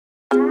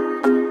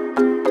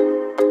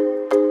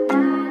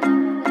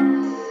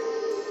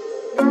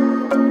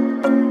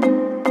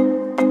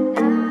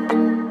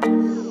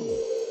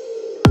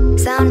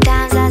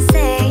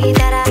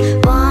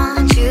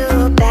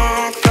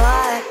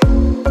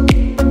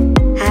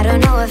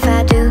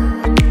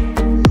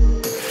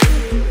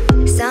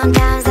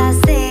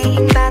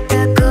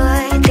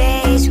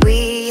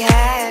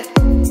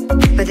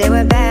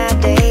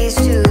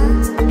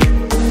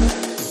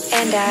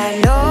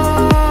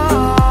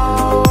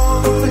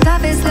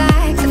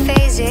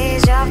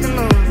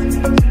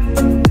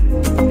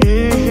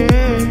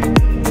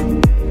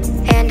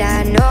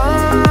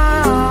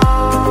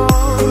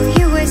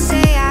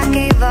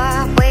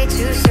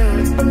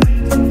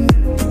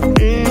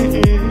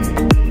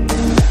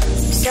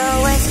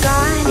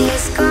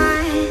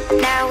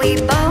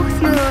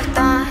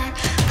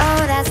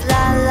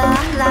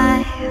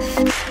life,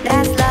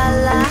 that's la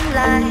la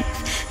life.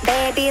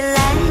 Baby,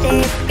 let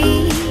it be,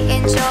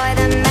 enjoy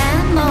the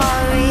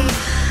memory.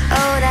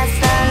 Oh, that's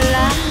la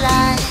la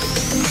life,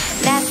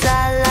 that's la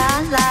la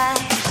life.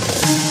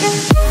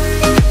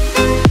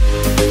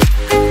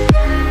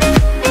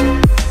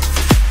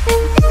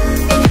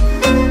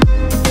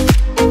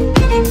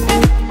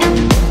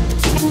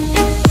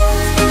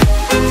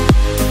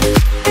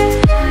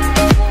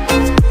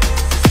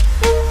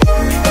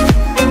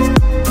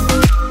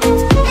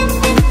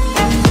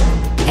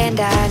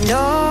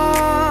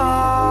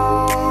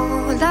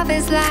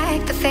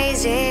 Like the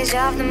phases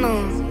of the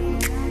moon.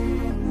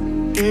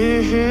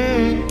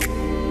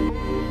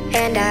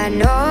 And I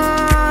know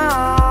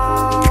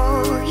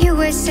you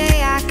would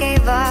say I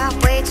gave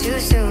up way too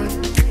soon.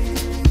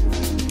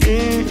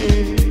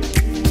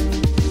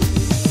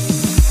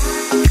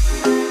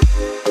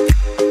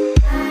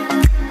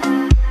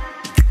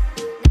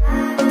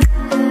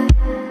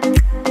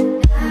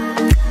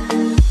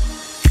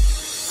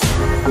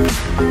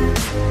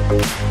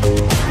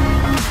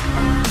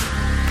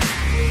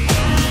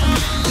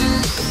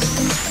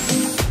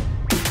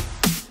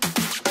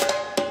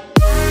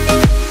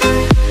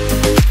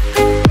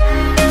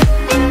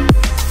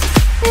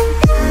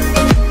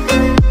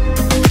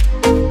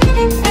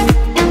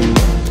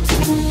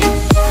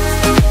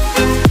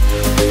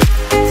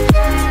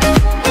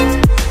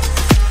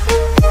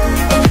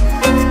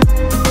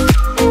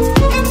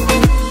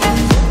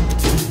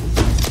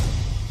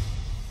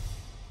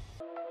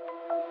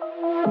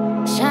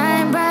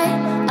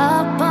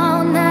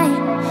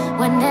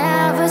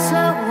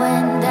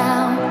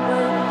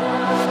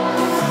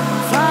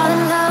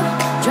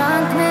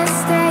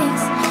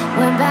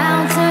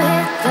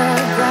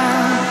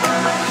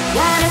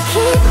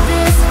 Keep